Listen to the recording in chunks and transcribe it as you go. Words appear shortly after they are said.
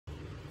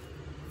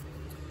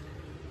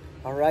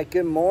All right,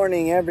 good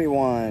morning,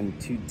 everyone.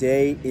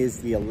 Today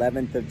is the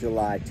 11th of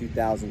July,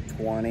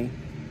 2020.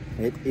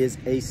 It is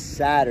a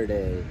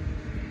Saturday,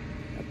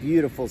 a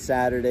beautiful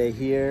Saturday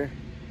here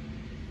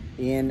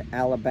in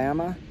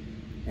Alabama.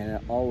 And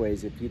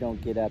always, if you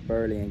don't get up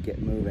early and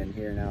get moving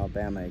here in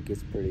Alabama, it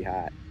gets pretty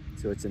hot.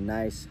 So it's a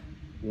nice,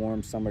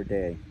 warm summer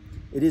day.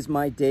 It is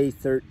my day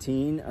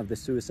 13 of the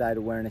Suicide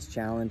Awareness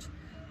Challenge.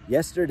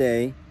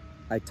 Yesterday,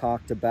 I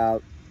talked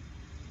about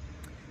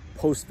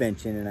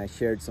postvention, and I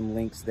shared some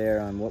links there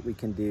on what we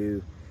can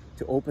do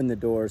to open the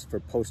doors for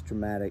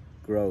post-traumatic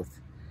growth.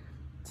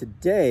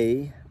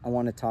 Today, I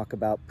want to talk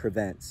about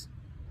prevents.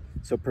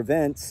 So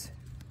prevents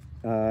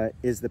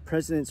is the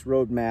President's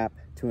roadmap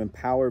to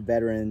empower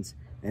veterans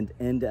and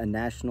end a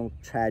national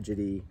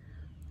tragedy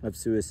of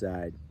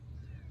suicide.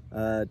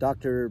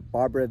 Dr.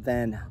 Barbara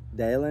Van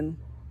Dalen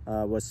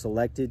was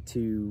selected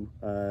to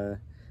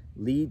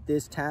lead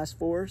this task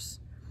force,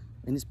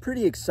 and it's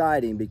pretty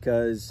exciting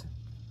because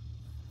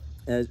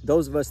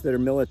those of us that are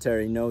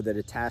military know that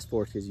a task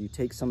force is you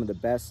take some of the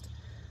best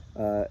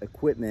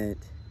equipment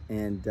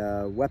and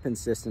weapon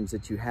systems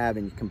that you have,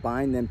 and you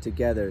combine them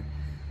together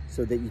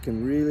so that you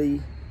can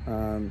really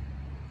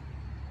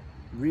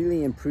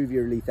improve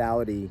your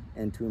lethality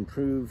and to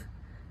improve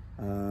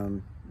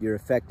your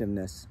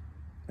effectiveness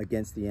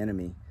against the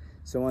enemy.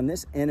 So on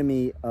this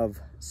enemy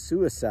of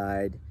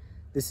suicide,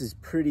 this is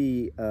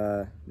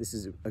this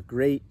is a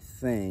great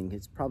thing.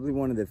 It's probably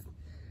one of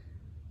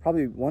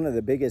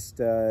the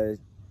biggest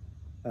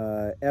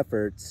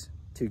efforts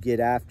to get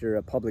after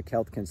a public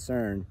health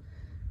concern.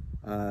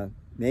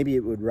 Maybe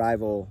it would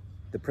rival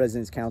the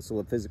President's Council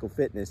of Physical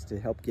Fitness to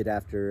help get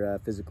after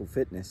physical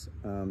fitness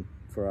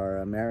for our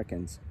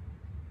Americans.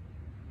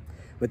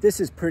 But this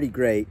is pretty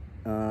great,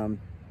 and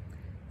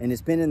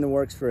it's been in the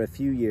works for a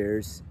few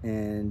years.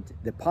 And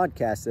the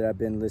podcast that I've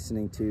been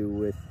listening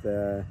to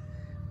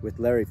with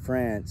Larry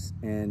France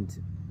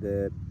and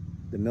the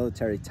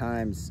Military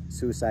Times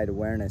Suicide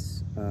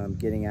Awareness,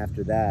 getting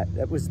after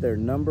that was their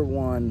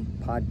 #1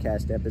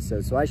 podcast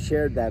episode. So I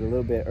shared that a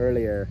little bit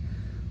earlier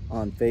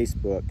on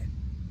Facebook.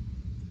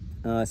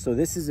 So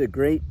this is a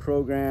great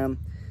program.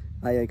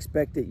 I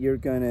expect that you're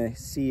going to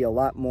see a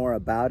lot more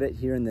about it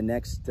here in the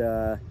next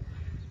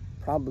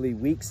probably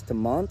weeks to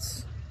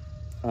months.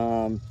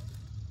 And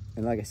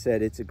like I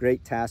said, it's a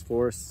great task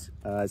force.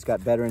 It's got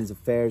Veterans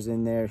Affairs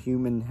in there,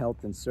 Human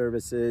Health and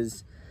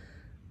Services,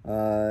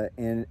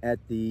 and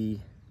at the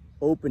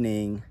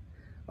opening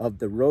of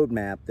the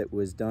roadmap that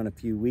was done a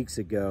few weeks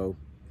ago,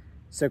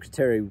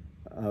 Secretary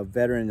of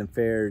Veteran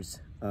Affairs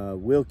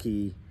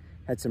Wilkie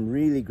had some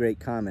really great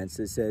comments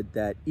that said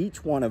that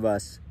each one of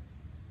us,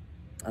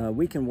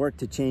 we can work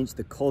to change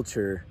the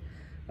culture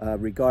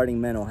regarding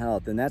mental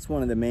health. And that's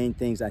one of the main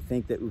things. I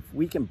think that if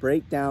we can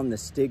break down the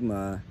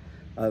stigma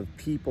of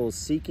people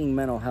seeking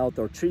mental health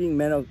or treating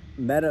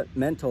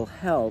mental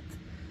health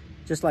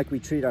just like we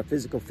treat our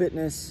physical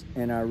fitness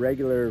and our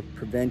regular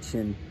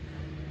prevention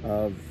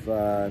of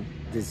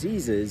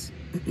diseases,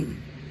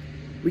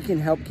 we can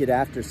help get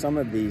after some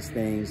of these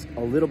things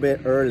a little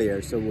bit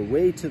earlier. So we're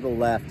way to the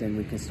left, and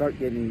we can start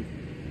getting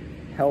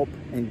help,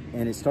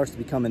 and it starts to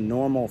become a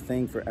normal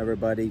thing for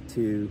everybody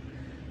to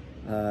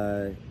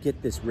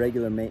get this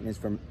regular maintenance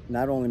from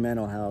not only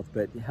mental health,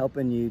 but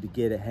helping you to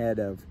get ahead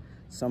of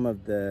some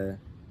of the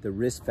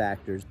risk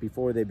factors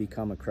before they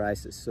become a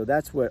crisis. So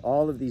that's what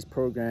all of these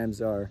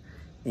programs are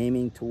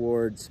aiming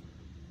towards,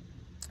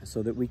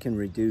 so that we can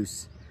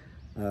reduce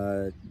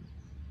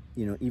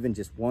even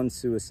just one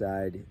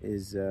suicide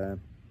is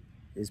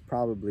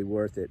probably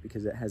worth it,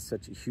 because it has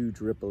such a huge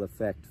ripple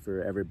effect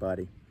for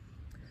everybody.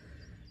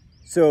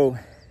 So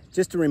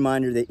just a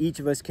reminder that each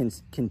of us can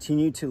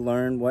continue to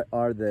learn what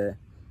are the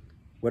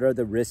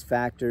risk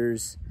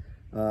factors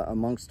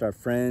amongst our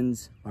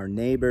friends, our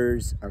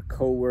neighbors, our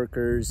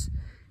co-workers,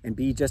 and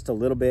be just a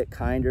little bit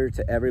kinder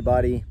to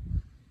everybody.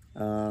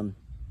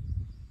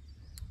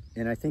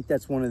 And I think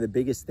that's one of the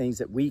biggest things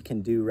that we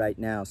can do right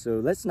now.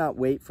 So let's not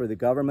wait for the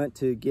government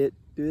to do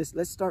this.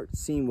 Let's start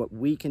seeing what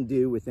we can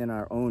do within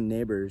our own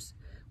neighbors,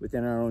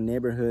 within our own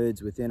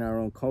neighborhoods, within our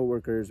own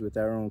co-workers, with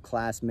our own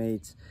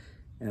classmates,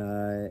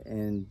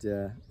 and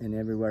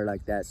everywhere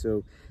like that.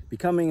 So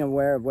becoming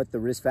aware of what the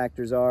risk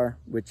factors are,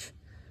 which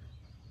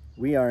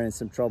we are in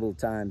some troubled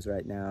times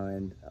right now,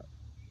 and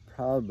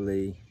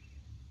probably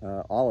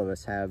all of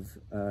us have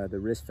the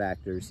risk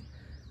factors.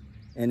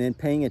 And then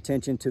paying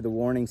attention to the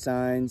warning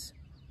signs,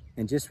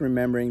 and just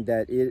remembering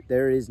that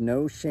there is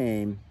no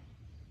shame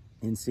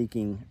in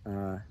seeking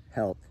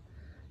help.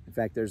 In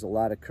fact, there's a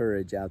lot of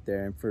courage out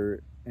there, and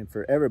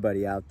for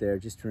everybody out there,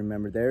 just to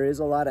remember there is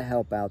a lot of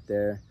help out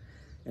there,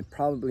 and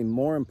probably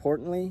more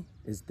importantly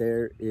is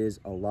there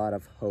is a lot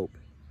of hope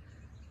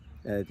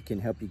that can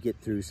help you get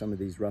through some of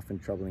these rough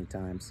and troubling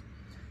times.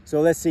 So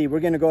let's see,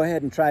 we're going to go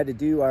ahead and try to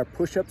do our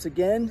push-ups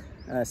again,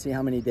 see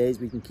how many days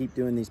we can keep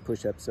doing these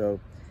push-ups. So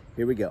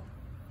here we go.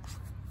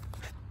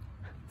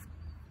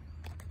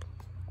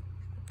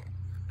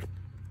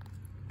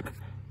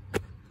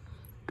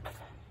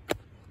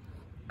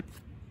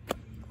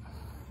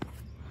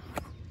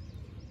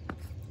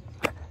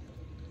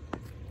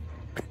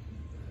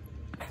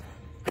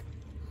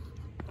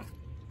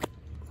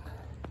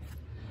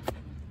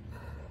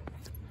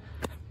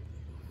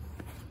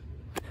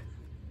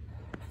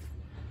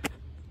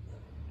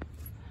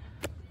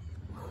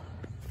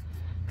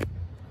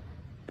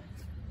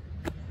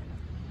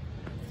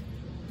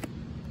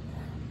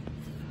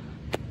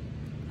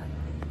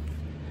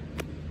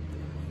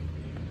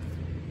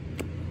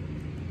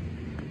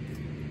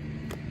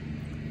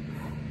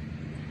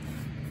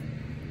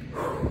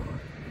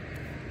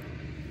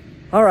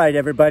 All right,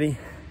 everybody,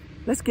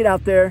 let's get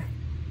out there.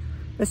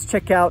 Let's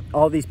check out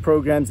all these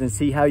programs and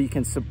see how you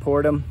can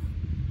support them.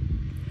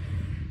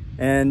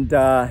 And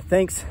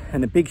thanks,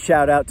 and a big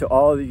shout out to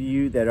all of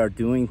you that are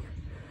doing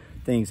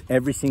things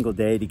every single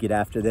day to get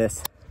after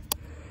this.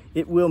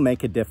 It will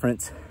make a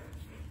difference.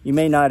 You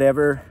may not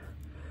ever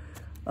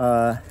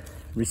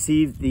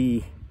receive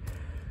the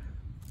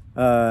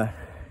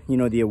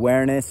the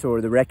awareness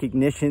or the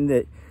recognition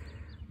that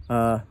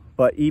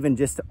but even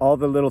just all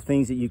the little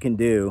things that you can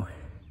do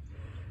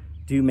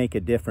make a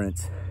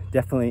difference,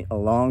 definitely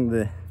along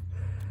the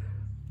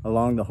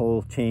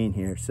whole chain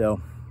here.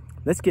 So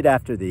let's get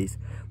after these.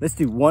 Let's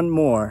do one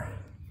more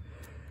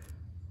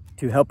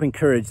to help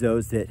encourage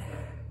those that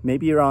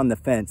maybe you're on the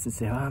fence and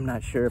say, oh, I'm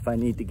not sure if I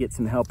need to get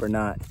some help or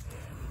not.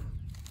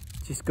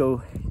 Just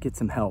go get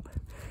some help.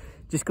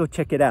 Just go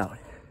check it out,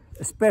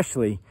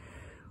 especially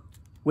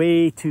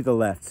way to the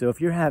left. So if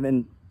you're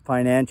having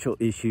financial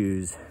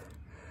issues,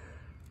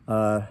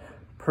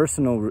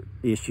 personal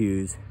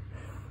issues,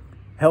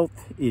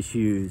 health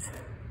issues,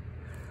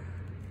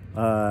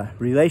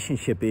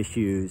 relationship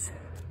issues,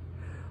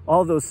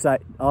 all those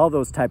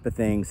type of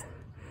things,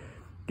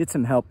 get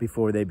some help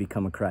before they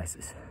become a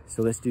crisis.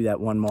 So let's do that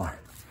one more.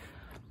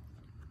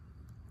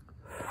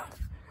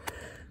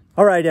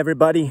 All right,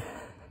 everybody,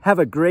 have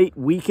a great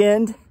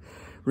weekend.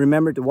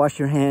 Remember to wash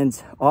your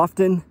hands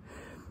often.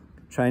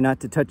 Try not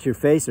to touch your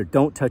face, or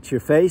don't touch your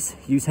face.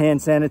 Use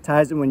hand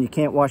sanitizer when you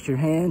can't wash your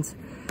hands.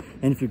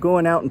 And if you're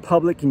going out in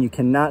public and you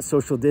cannot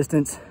social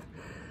distance,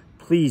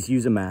 please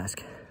use a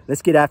mask.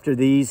 Let's get after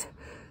these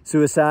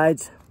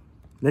suicides.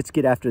 Let's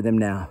get after them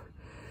now.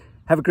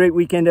 Have a great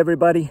weekend,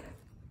 everybody.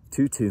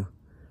 2-2.